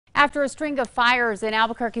After a string of fires in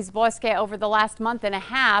Albuquerque's Bosque over the last month and a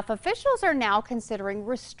half, officials are now considering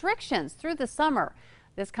restrictions through the summer.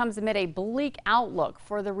 This comes amid a bleak outlook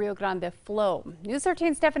for the Rio Grande flow. News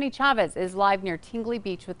 13's Stephanie Chavez is live near Tingley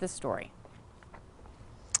Beach with this story.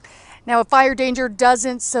 Now, if fire danger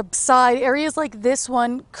doesn't subside, areas like this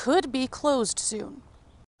one could be closed soon.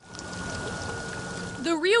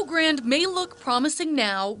 The Rio Grande may look promising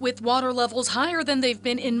now with water levels higher than they've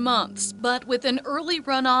been in months, but with an early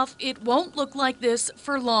runoff, it won't look like this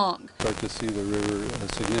for long. Start to see the river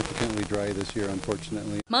significantly dry this year,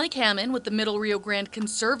 unfortunately. Mike Hammond with the Middle Rio Grande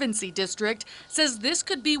Conservancy District says this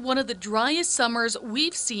could be one of the driest summers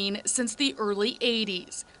we've seen since the early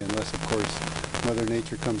 80s. Unless, of course, Mother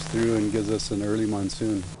Nature comes through and gives us an early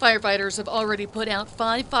monsoon. Firefighters have already put out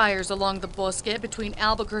 5 fires along the Bosque between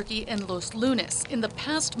Albuquerque and Los Lunas in the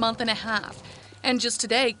past month and a half. And just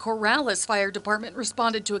today, Corrales Fire Department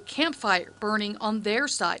responded to a campfire burning on their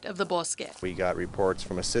side of the Bosque. We got reports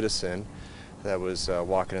from a citizen that was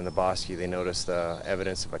walking in the Bosque. They noticed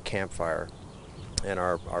evidence of a campfire, and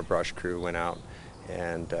our brush crew went out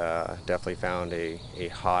and definitely found a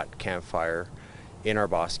hot campfire in our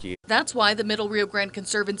Bosque. That's why the Middle Rio Grande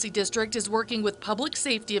Conservancy District is working with public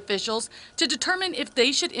safety officials to determine if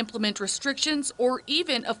they should implement restrictions or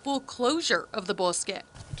even a full closure of the Bosque.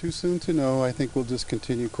 Too soon to know. I think we'll just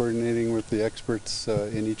continue coordinating with the experts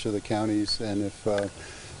in each of the counties, and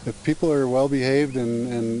if people are well behaved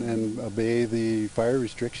and obey the fire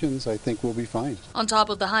restrictions, I think we'll be fine. On top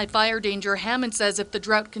of the high fire danger, Hammond says if the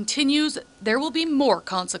drought continues, there will be more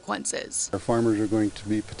consequences. Our farmers are going to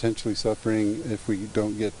be potentially suffering if we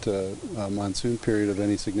don't get a monsoon period of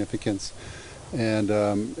any significance, and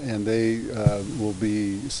they will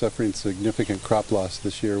be suffering significant crop loss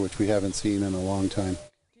this year, which we haven't seen in a long time.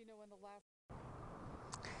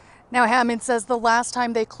 Now, Hammond says the last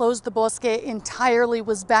time they closed the Bosque entirely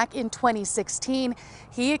was back in 2016.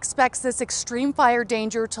 He expects this extreme fire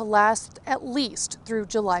danger to last at least through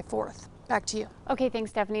July 4th. Back to you. Okay,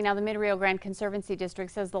 thanks, Stephanie. Now, the Mid Rio Grande Conservancy District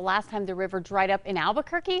says the last time the river dried up in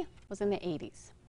Albuquerque was in the 80s.